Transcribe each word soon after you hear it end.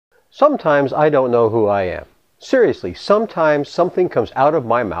Sometimes I don't know who I am. Seriously, sometimes something comes out of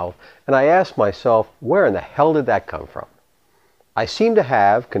my mouth and I ask myself, where in the hell did that come from? I seem to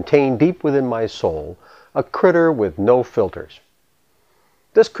have, contained deep within my soul, a critter with no filters.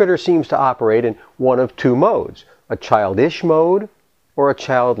 This critter seems to operate in one of two modes, a childish mode or a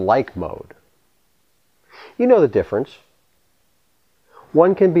childlike mode. You know the difference.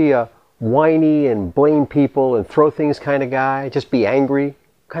 One can be a whiny and blame people and throw things kind of guy, just be angry,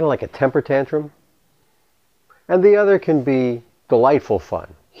 kind of like a temper tantrum. And the other can be delightful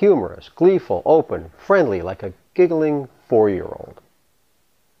fun, humorous, gleeful, open, friendly, like a giggling 4-year-old.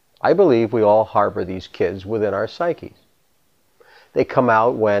 I believe we all harbor these kids within our psyches. They come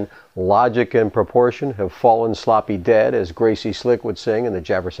out when logic and proportion have fallen sloppy dead, as Gracie Slick would sing in the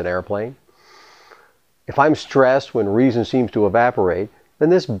Jefferson Airplane. If I'm stressed when reason seems to evaporate, then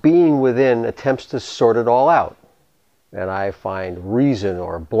this being within attempts to sort it all out. And I find reason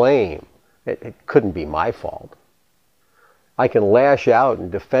or blame. It couldn't be my fault. I can lash out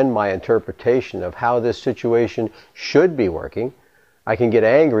and defend my interpretation of how this situation should be working. I can get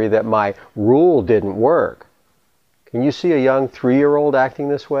angry that my rule didn't work. Can you see a young 3-year-old acting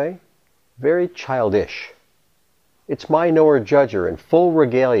this way? Very childish. It's my knower judger in full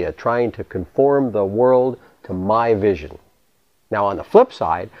regalia trying to conform the world to my vision. Now on the flip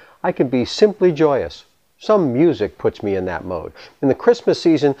side, I can be simply joyous. Some music puts me in that mode. In the Christmas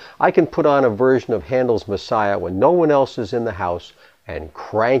season, I can put on a version of Handel's Messiah when no one else is in the house and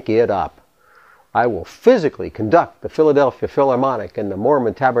crank it up. I will physically conduct the Philadelphia Philharmonic and the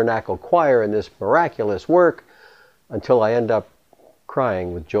Mormon Tabernacle Choir in this miraculous work until I end up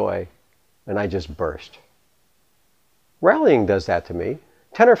crying with joy and I just burst. Rallying does that to me.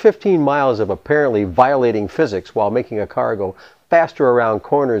 10 or 15 miles of apparently violating physics while making a car go faster around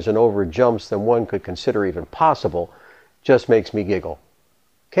corners and over jumps than one could consider even possible just makes me giggle.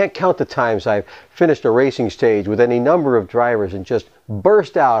 Can't count the times I've finished a racing stage with any number of drivers and just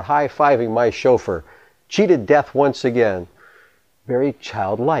burst out high-fiving my chauffeur. Cheated death once again. Very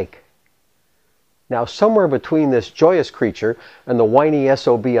childlike. Now somewhere between this joyous creature and the whiny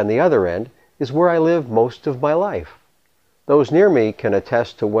SOB on the other end is where I live most of my life. Those near me can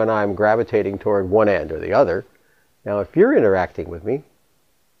attest to when I'm gravitating toward one end or the other. Now, if you're interacting with me,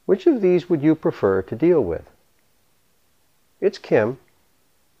 which of these would you prefer to deal with? It's Kim,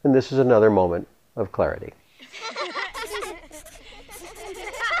 and this is another moment of clarity.